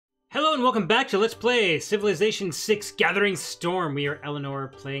Hello and welcome back to Let's Play Civilization 6 Gathering Storm. We are Eleanor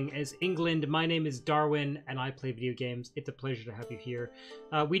playing as England. My name is Darwin and I play video games. It's a pleasure to have you here.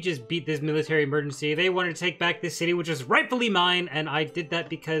 We just beat this military emergency. They wanted to take back this city, which was rightfully mine, and I did that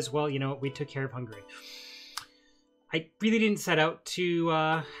because, well, you know, we took care of Hungary. I really didn't set out to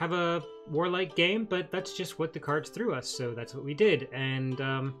have a warlike game, but that's just what the cards threw us, so that's what we did. And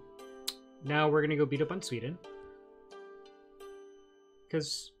now we're going to go beat up on Sweden.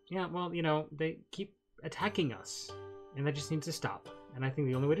 Because, yeah, well, you know, they keep attacking us, and that just needs to stop. And I think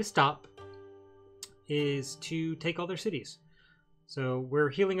the only way to stop is to take all their cities. So we're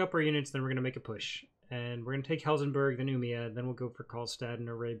healing up our units, then we're going to make a push. And we're going to take Helsingborg, then Umeå, then we'll go for Karlstad and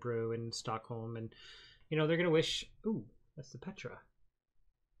Örebro and Stockholm. And, you know, they're going to wish... Ooh, that's the Petra.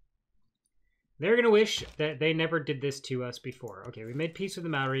 They're going to wish that they never did this to us before. Okay, we made peace with the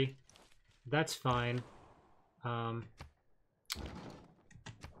Maori. That's fine.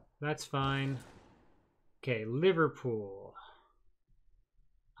 That's fine. Okay, Liverpool.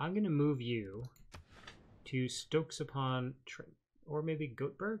 I'm going to move you to Stokes-upon-Trent, or maybe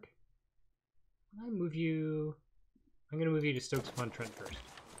Gothenburg? I'm going to move you to Stokes-upon-Trent first.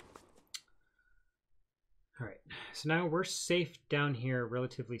 Alright, so now we're safe down here,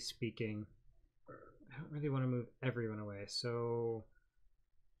 relatively speaking. I don't really want to move everyone away, so...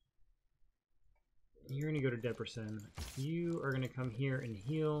 You're going to go to Debrecen. You are going to come here and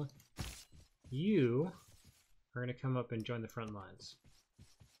heal. You are going to come up and join the front lines.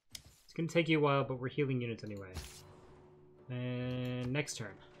 It's going to take you a while, but we're healing units anyway. And next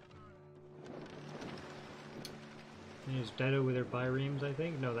turn. There's Dido with her biremes, I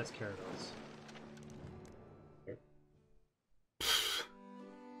think. No, that's Carados.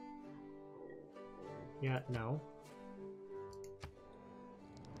 Yeah, no.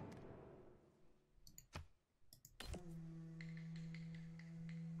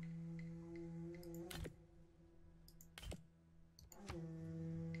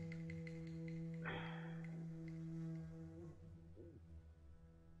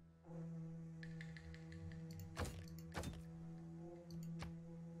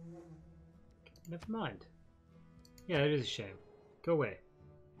 Never mind. Yeah, it is a shame. Go away.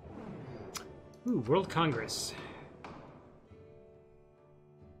 Ooh, World Congress.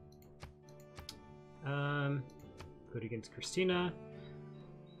 Put against Christina.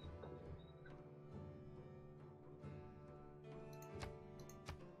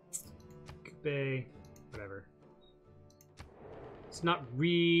 Coupe. Whatever. It's not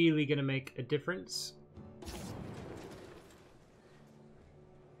really gonna make a difference.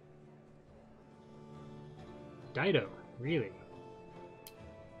 Dido, really?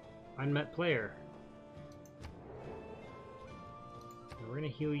 Unmet player. So we're gonna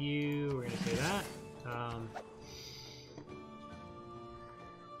heal you, we're gonna say that.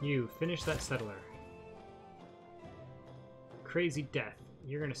 You, finish that settler. Crazy death.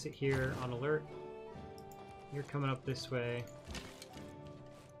 You're gonna sit here on alert. You're coming up this way.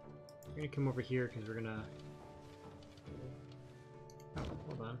 You're gonna come over here because we're gonna... Oh,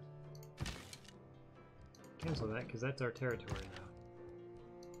 hold on. Cancel that, because that's our territory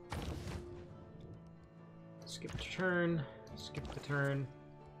now. Skip the turn. Skip the turn.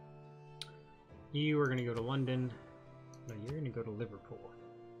 You are going to go to London. No, you're going to go to Liverpool.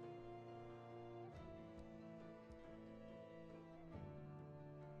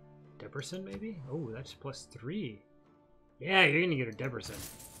 Debrecen, maybe? Oh, that's +3. Yeah, you're going to go to Debrecen.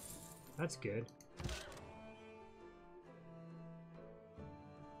 That's good.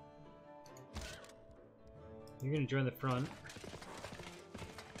 You're going to join the front.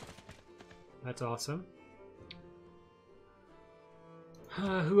 That's awesome.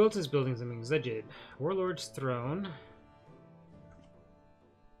 Who else is building something? Zedjid. Warlord's Throne.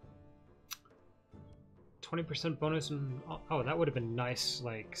 20% bonus. And oh, that would have been nice,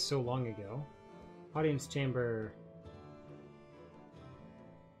 like, so long ago. Audience Chamber.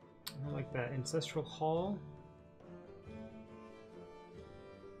 I like that. Ancestral Hall.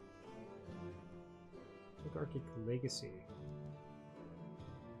 Arctic Legacy.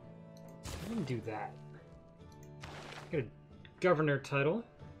 I didn't do that. Got a governor title.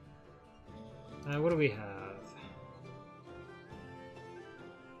 What do we have?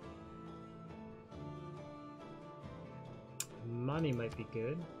 Money might be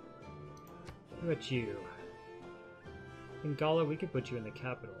good. What about you? In Gala, we could put you in the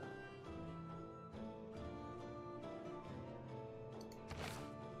capital.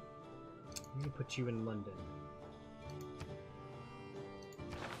 I'm gonna put you in London.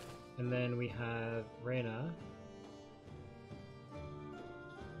 And then we have Reyna.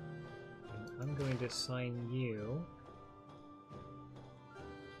 And I'm going to assign you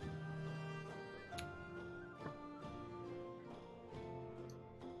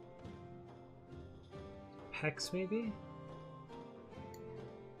Hex, maybe?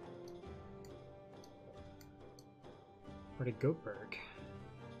 Or to Goatberg.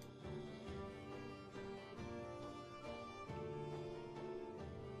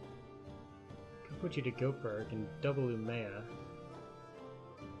 Could put you to Goatberg and double Umea.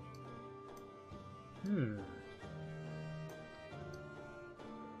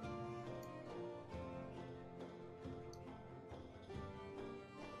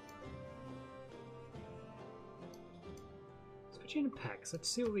 Let's put you in Pex. Let's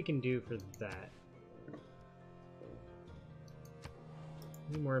see what we can do for that.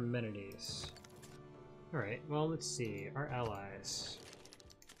 Need more amenities. Alright, well, let's see. Our allies.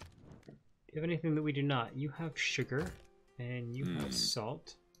 Do you have anything that we do not? You have sugar, and you have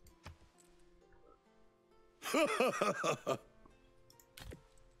salt.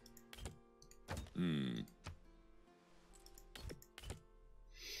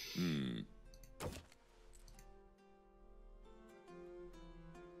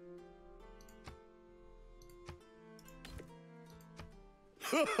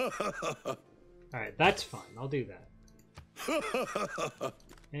 Alright, that's fun. I'll do that.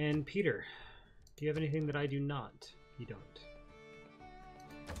 And Peter, do you have anything that I do not? You don't.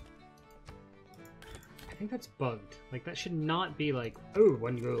 I think that's bugged. Like, that should not be like, oh,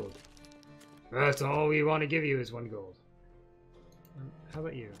 1 gold. That's all we want to give you is 1 gold. How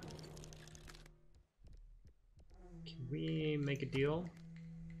about you? Can we make a deal?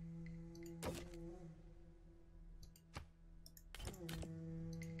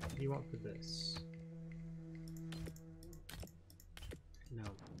 What do you want for this? No.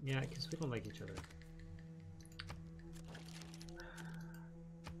 Yeah, because we don't like each other.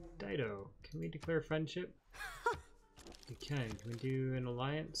 Dido, can we declare friendship? We can. Can we do an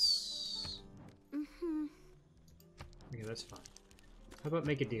alliance? Okay, that's fine. How about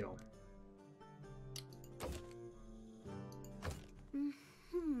make a deal?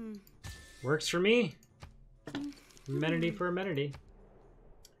 Works for me. Amenity for amenity.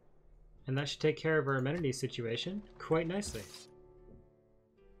 And that should take care of our amenity situation quite nicely.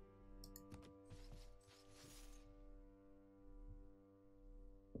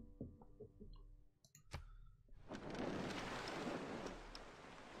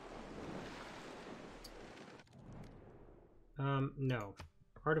 No.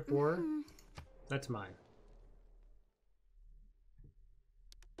 Art of War, that's mine.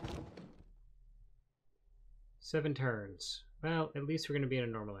 Seven turns. Well, at least we're going to be in a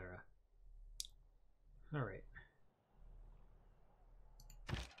normal era. Alright.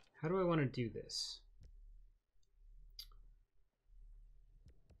 How do I want to do this?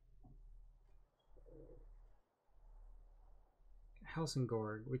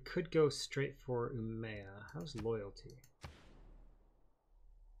 Helsingborg. We could go straight for Umea. How's loyalty?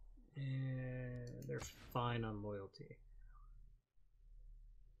 They're fine on loyalty.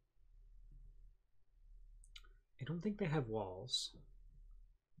 I don't think they have walls.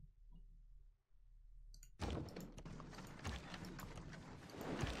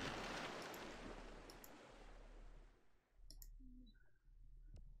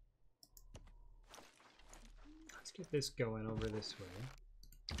 Let's get this going over this way.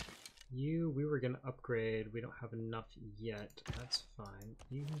 We were going to upgrade. We don't have enough yet. That's fine.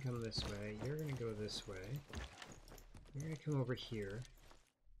 You can come this way. You're going to go this way. You're going to come over here.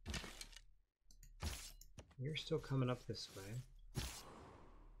 You're still coming up this way.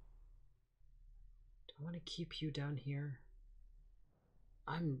 Do I want to keep you down here?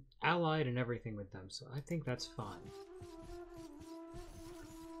 I'm allied and everything with them, so I think that's fine.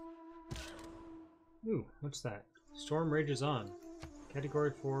 Ooh, what's that? Storm rages on.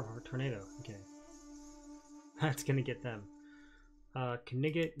 Category 4 tornado. Okay. That's gonna get them.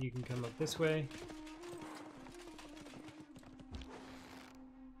 Knigget, you can come up this way.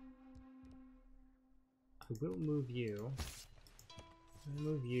 I will move you. I'll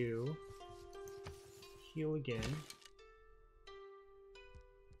move you. Heal again.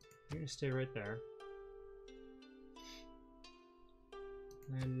 You're gonna stay right there.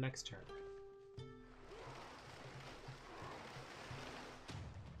 And next turn.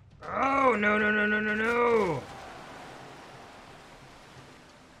 Oh, no, no, no, no, no, no!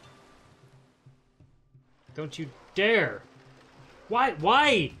 Don't you dare! Why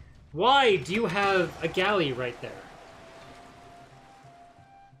do you have a galley right there?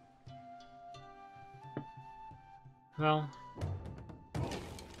 Well...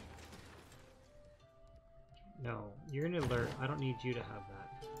 No, you're gonna alert. I don't need you to have that.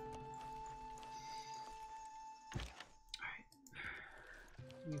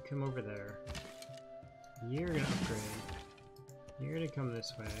 You come over there. You're gonna upgrade. You're gonna come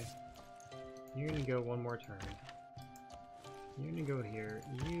this way. You're gonna go one more turn. You're gonna go here.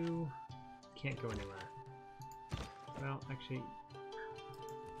 You can't go anywhere. Well, actually,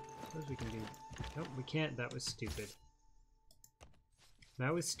 I suppose we can do... Nope, we can't. That was stupid.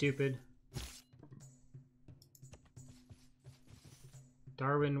 That was stupid.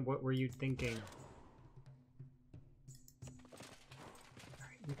 Darwin, what were you thinking?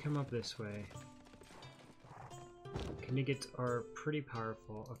 Alright, you come up this way. Knigets are pretty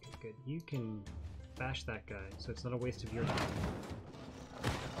powerful. Okay, good. You can bash that guy, so it's not a waste of your time.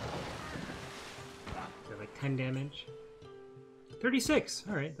 So like 10 damage. 36!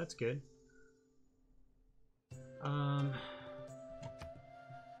 Alright, that's good.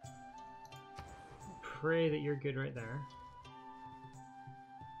 Pray that you're good right there.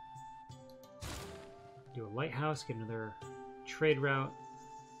 Do a lighthouse, get another trade route.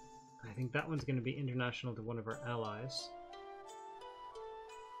 I think that one's going to be international to one of our allies.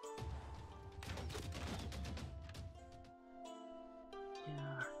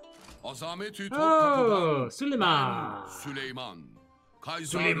 Yeah. Oh, Suleiman! Suleiman!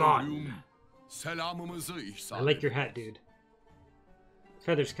 I like your hat, dude.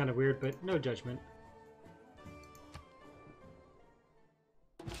 Feather's kind of weird, but no judgment.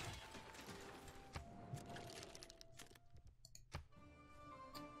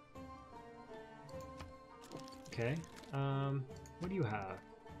 Okay, what do you have?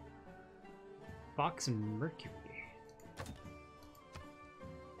 Fox and Mercury.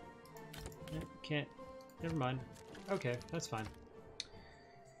 Can't, never mind. Okay, that's fine.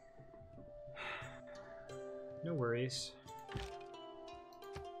 No worries.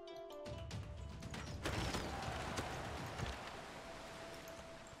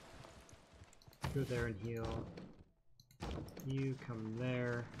 Go there and heal. You come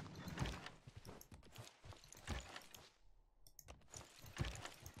there.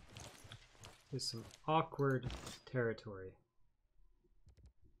 There's some awkward territory.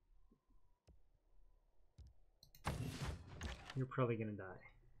 You're probably gonna die.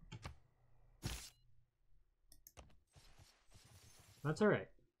 That's alright.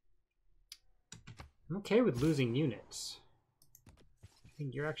 I'm okay with losing units. I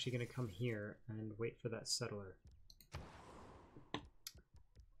think you're actually gonna come here and wait for that settler.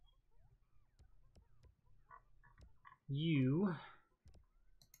 You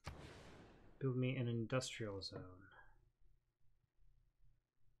build me an industrial zone.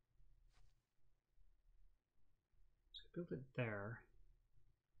 So build it there.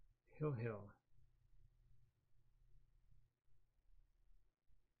 Hill.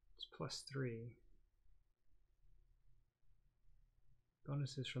 It's +3.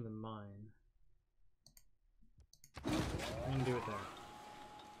 Bonuses from the mine. I'm gonna do it there.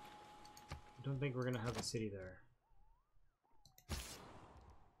 I don't think we're gonna have a city there.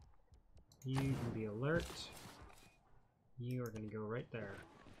 You can be alert. You are going to go right there.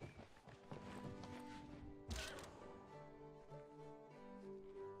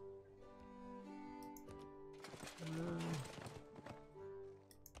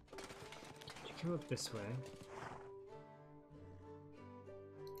 You come up this way.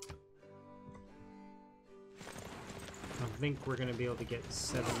 I don't think we're going to be able to get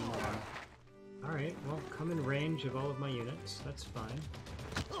 7 more. Alright, well, come in range of all of my units. That's fine.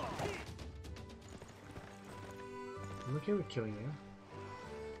 I'm okay with killing you.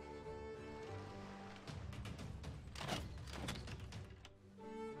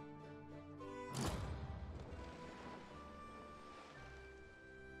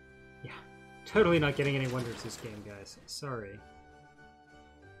 Yeah, totally not getting any wonders this game, guys. Sorry.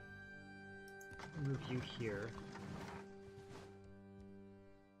 Move you here.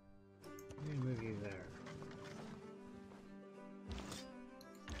 I'm gonna move you there.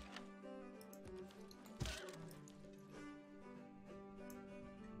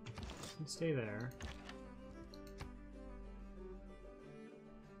 Stay there.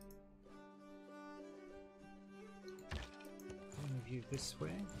 Move you this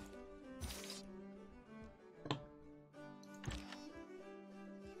way.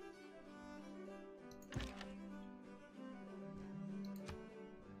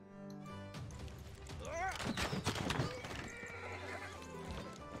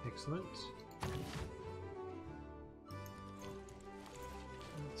 Excellent.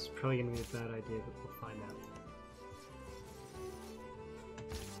 It's probably going to be a bad idea, but we'll find out.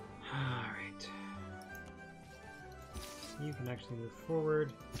 Alright. You can actually move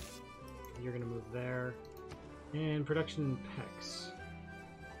forward. You're going to move there. And production pecs.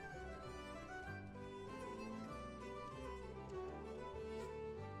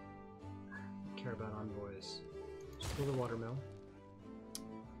 Care about envoys. Just build a watermill.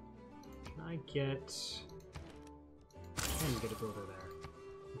 Can I get... I can get a builder there.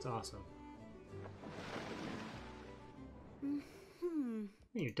 That's awesome.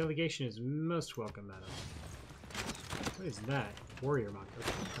 Your delegation is most welcome, madam. What is that? Warrior monk. Okay,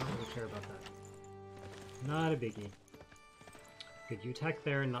 I don't really care about that. Not a biggie. Good, you attack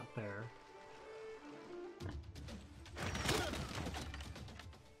there and not there.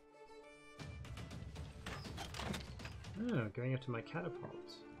 Oh, going up to my catapult.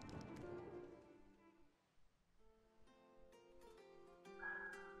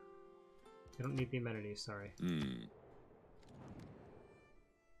 I don't need the amenities, sorry.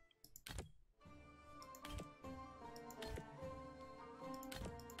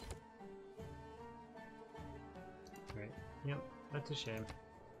 Right, yep, that's a shame.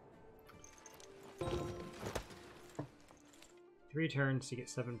 3 turns to get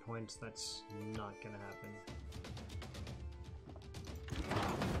 7 points, that's not gonna happen.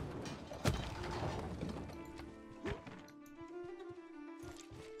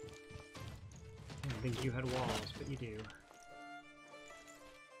 I didn't think you had walls, but you do.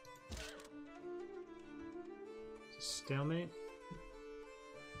 It's a stalemate.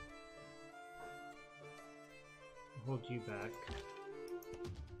 I'll hold you back.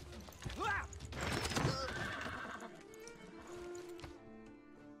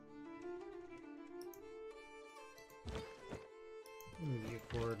 Move you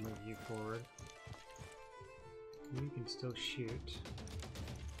forward, move you forward. You can still shoot.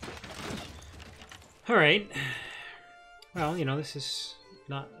 Alright. Well, you know, this is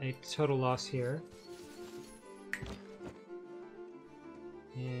not a total loss here.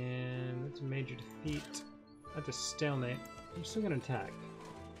 And that's a major defeat. That's a stalemate. I'm still gonna attack.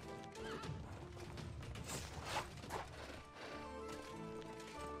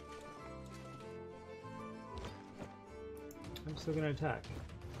 I'm still gonna attack.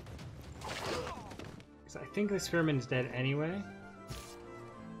 Because I think this Spearman's dead anyway.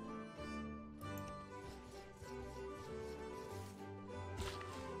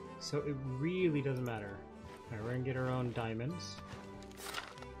 So it really doesn't matter. Alright, we're gonna get our own diamonds.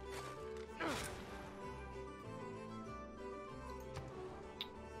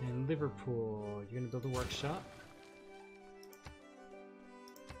 And Liverpool, you're gonna build a workshop.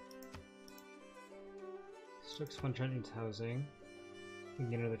 Stokes Funtrent needs housing. We can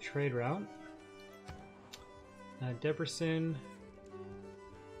get another trade route. Debrecen,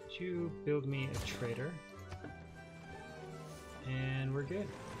 could you build me a trader? And we're good.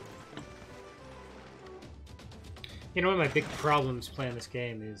 You know, one of my big problems playing this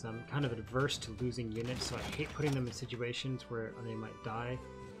game is I'm kind of adverse to losing units, so I hate putting them in situations where they might die.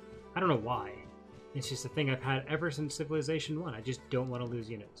 I don't know why. It's just a thing I've had ever since Civilization 1. I just don't want to lose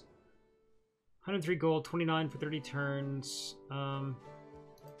units. 103 gold, 29 for 30 turns.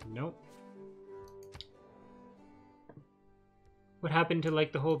 Nope. What happened to,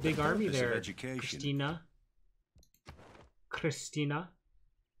 like, the whole big army there, Christina? Christina?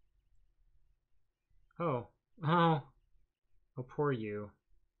 Oh. Oh. Oh, poor you.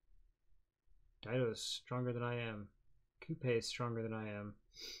 Dido's stronger than I am. Coupe is stronger than I am.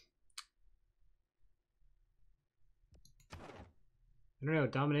 I don't know,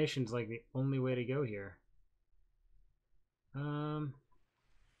 domination's like the only way to go here.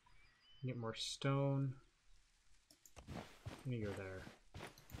 Get more stone. I'm gonna go there.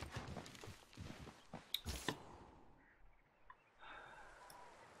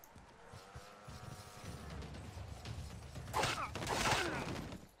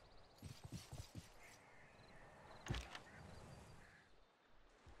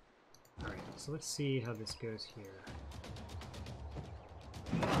 Alright, so let's see how this goes here.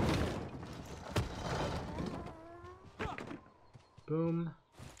 Boom.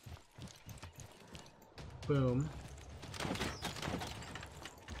 Boom.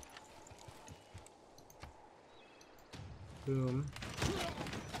 Boom.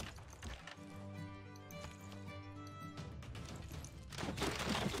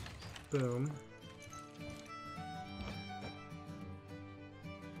 Boom.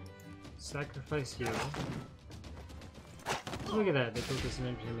 Sacrifice you. Look at that, they built this an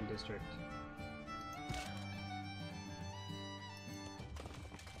entertainment district.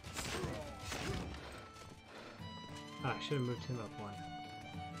 Ah, I should have moved him up one.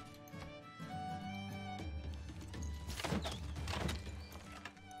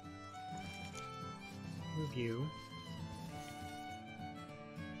 Move you.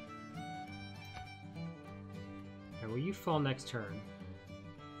 Okay, will you fall next turn?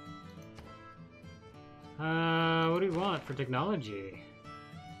 What do we want for technology?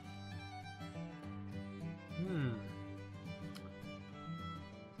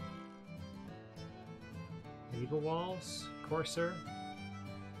 Medieval walls? Courser?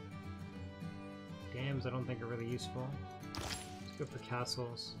 Dams I don't think are really useful. Let's go for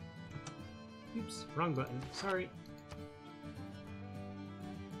castles. Oops, wrong button. Sorry.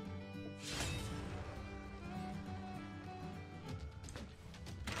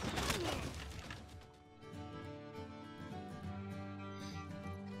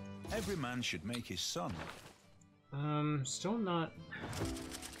 Every man should make his son. Still not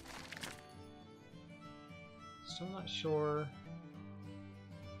sure.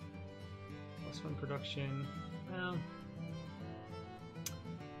 +1 production.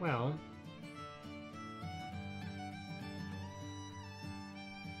 Well.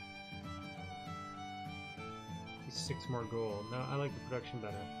 He's 6 more gold. No, I like the production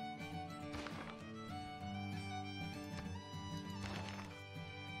better.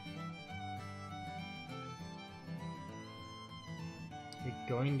 Are we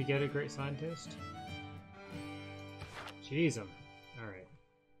going to get a great scientist? Jeez, alright.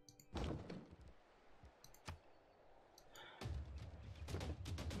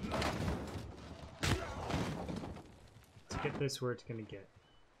 Let's get this where it's gonna get.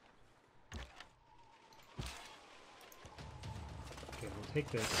 Okay, we'll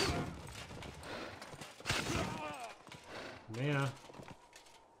take this. Yeah.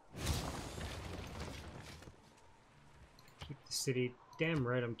 Keep the city. Damn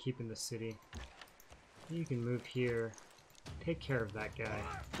right I'm keeping the city. You can move here. Take care of that guy.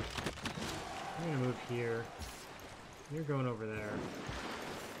 I'm gonna move here. You're going over there.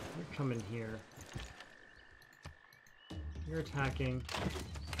 You're coming here. You're attacking.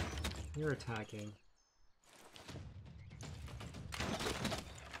 You're attacking.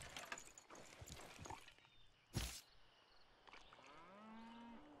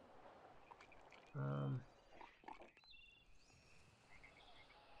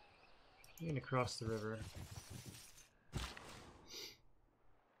 I'm gonna cross the river.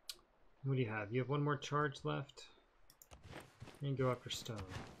 What do you have? You have 1 more charge left. And go after stone.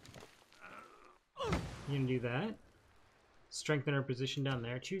 You gonna do that? Strengthen our position down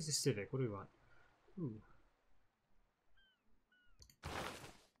there. Choose a civic. What do we want? Ooh.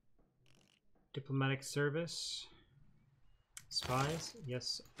 Diplomatic service. Spies.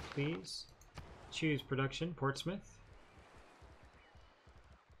 Yes, please. Choose production. Portsmouth.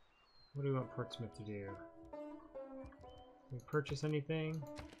 What do we want Portsmouth to do? Can we purchase anything?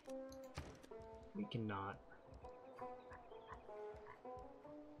 We cannot.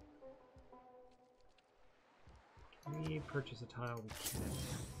 Can we purchase a tile? We can.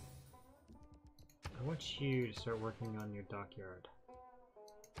 I want you to start working on your dockyard.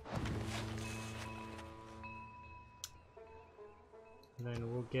 And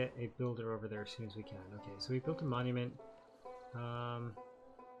then we'll get a builder over there as soon as we can. Okay, so we built a monument.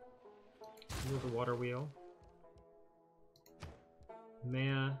 Build a water wheel.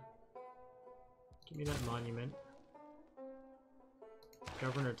 Maya, give me that monument.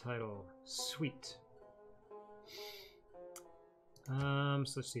 Governor title. Sweet. So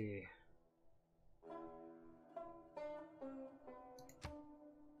let's see.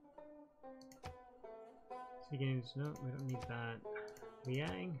 Sea games, no, we don't need that.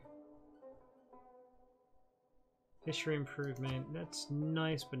 Liang. Fishery improvement, that's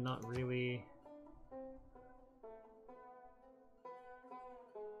nice, but not really.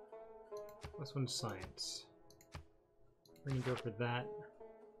 +1 science. We're gonna go for that.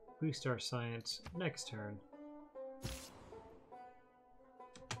 Boost our science next turn.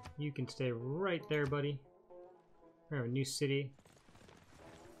 You can stay right there, buddy. We have a new city.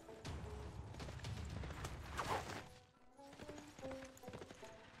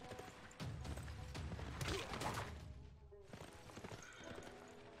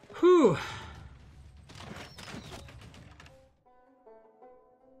 Whew!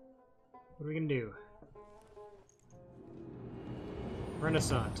 What are we gonna do?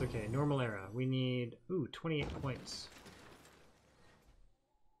 Renaissance. Okay, normal era. We need, 28 points.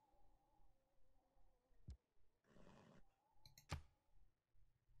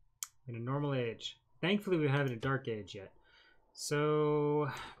 In a normal age. Thankfully, we haven't a dark age yet. So,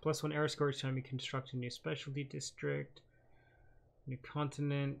 +1 era score each time you construct a new specialty district, new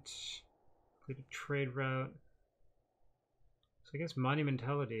continent, complete a trade route. So I guess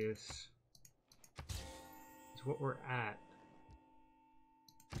monumentality is what we're at.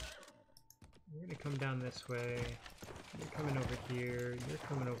 You're gonna come down this way. You're coming over here. You're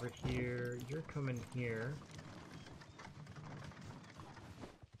coming over here. You're coming here.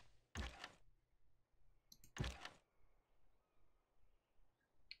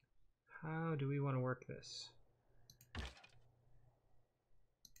 How do we want to work this?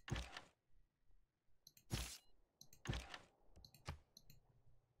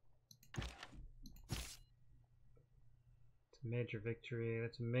 major victory.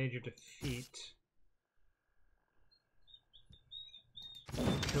 That's a major defeat.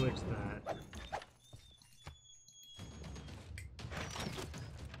 Pillage that.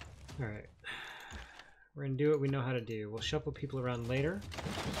 Alright. We're gonna do what we know how to do. We'll shuffle people around later.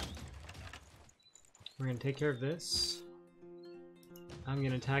 We're gonna take care of this. I'm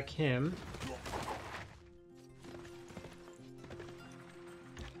gonna attack him.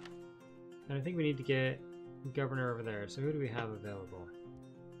 And I think we need to get governor over there. So who do we have available?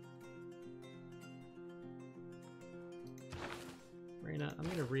 Reina, I'm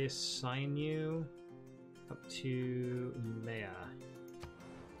gonna reassign you up to Maya.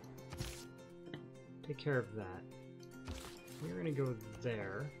 Take care of that. We're gonna go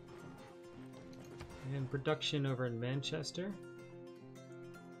there. And production over in Manchester.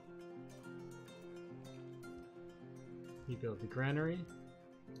 You build the granary.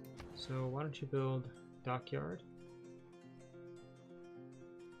 So why don't you build dockyard?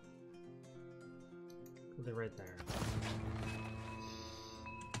 Build it right there.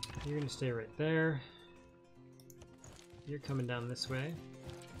 You're gonna stay right there. You're coming down this way.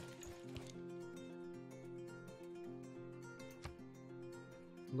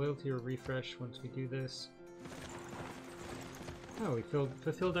 Loyalty will refresh once we do this. Oh, we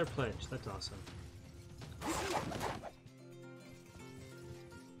fulfilled our pledge. That's awesome.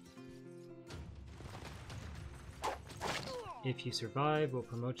 If you survive, we'll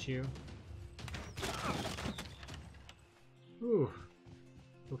promote you. Ooh.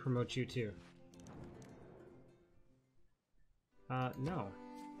 We'll promote you too. No.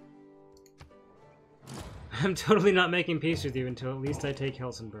 I'm totally not making peace with you until at least I take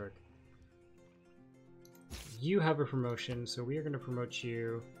Helsingborg. You have a promotion, so we are going to promote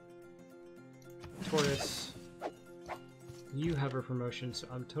you. Taurus. You have a promotion, so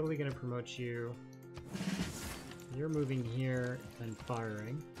I'm totally going to promote you. You're moving here and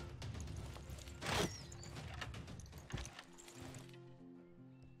firing.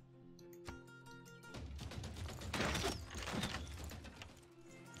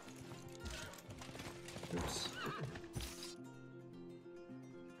 Oops.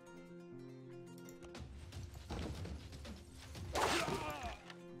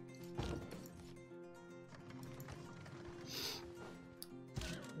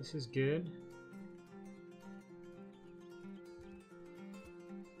 This is good.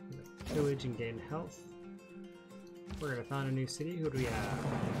 Pillage and gain health. We're gonna found a new city. Who do we have?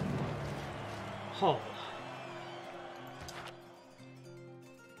 Hull.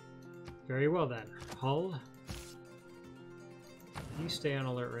 Very well then. Hull. You stay on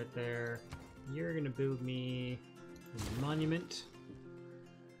alert right there. You're gonna build me a monument.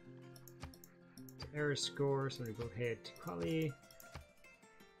 It's error score, so we both head to Quali.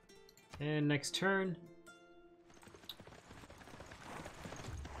 And next turn.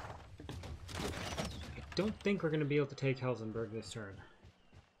 I don't think we're going to be able to take Helsingborg this turn.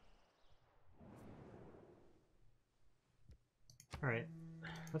 Alright,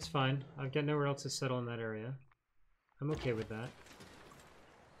 that's fine. I've got nowhere else to settle in that area. I'm okay with that.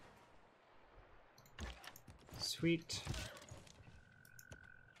 Sweet.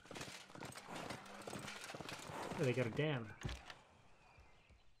 Oh, they got a dam.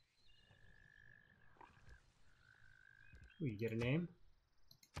 Ooh, you get a name?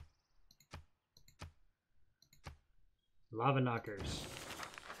 Lava Knockers.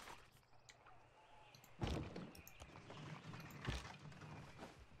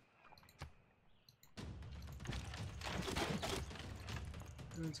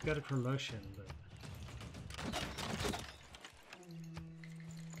 It's got a promotion, but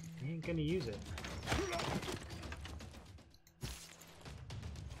I ain't gonna use it.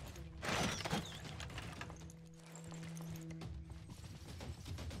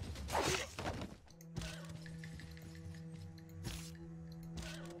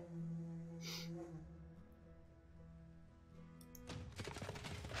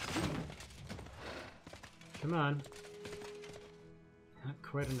 Come on. Not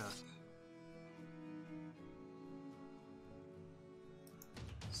quite enough.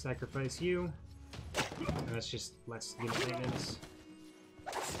 Sacrifice you. That's just less unit maintenance.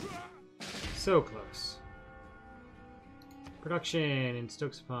 So close. Production in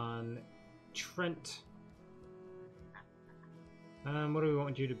Stokes-upon Trent. What do we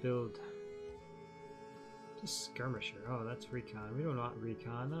want you to build? Just skirmisher. Oh, that's recon. We don't want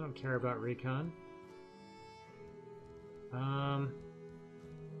recon. I don't care about recon.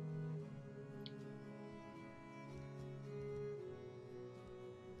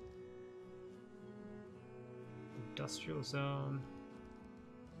 Industrial zone.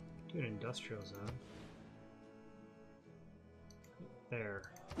 Do an industrial zone. there.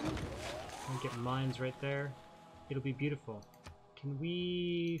 I'll get mines right there. It'll be beautiful. Can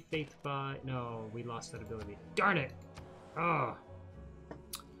we faith by... No, we lost that ability. Darn it! Oh.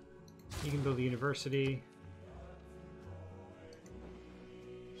 You can build a university.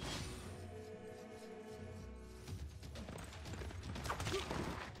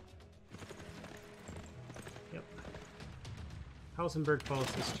 Yep. Hausenberg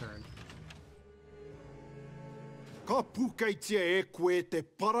falls this turn. Ka pukaitia e koe te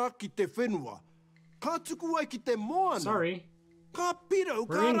para ki te whenua. Ka tuku ai ki te moana. Sorry. Ka piro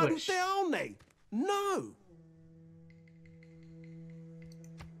We're ka raru English. te ao nei. No.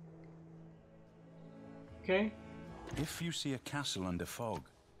 Okay. If you see a castle under fog,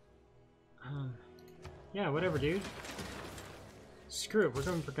 Yeah, whatever, dude. Screw it, we're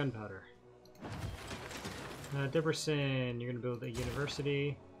going for gunpowder. Debrecen, you're gonna build a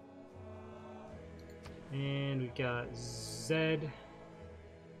university. And we've got Zed.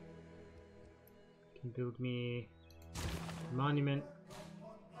 Can build me a monument.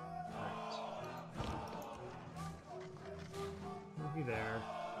 Right. Move you there.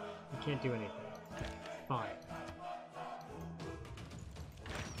 You can't do anything. Fine.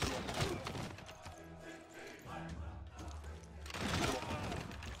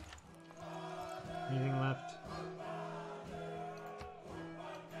 Anything left?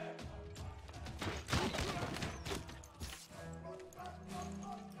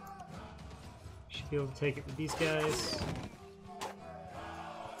 Should be able to take it with these guys.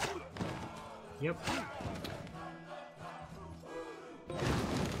 Yep.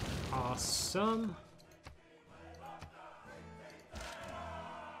 Awesome.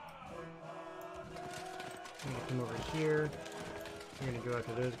 I'm gonna come over here. We're gonna go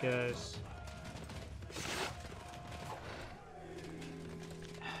after those guys.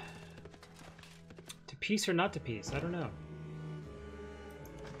 To peace or not to peace? I don't know.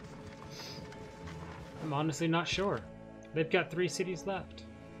 I'm honestly not sure. They've got 3 cities left.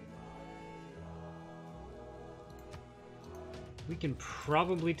 We can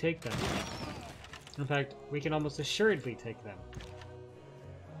probably take them. In fact, we can almost assuredly take them.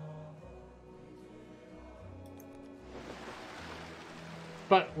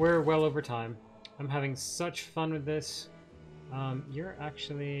 But we're well over time. I'm having such fun with this. You're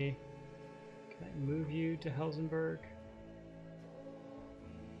actually... Can I move you to Helsingborg?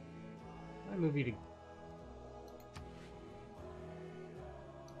 Can I move you to...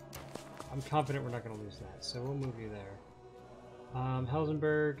 I'm confident we're not going to lose that, so we'll move you there.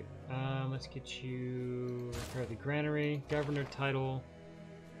 Helsingborg, let's get you... Repair the granary, governor title.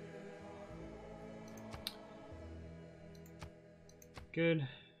 Good.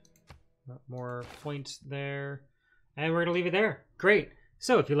 More points there. And we're going to leave it there. Great.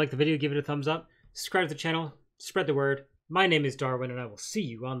 So if you like the video, give it a thumbs up. Subscribe to the channel. Spread the word. My name is Darwin, and I will see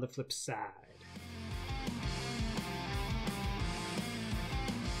you on the flip side.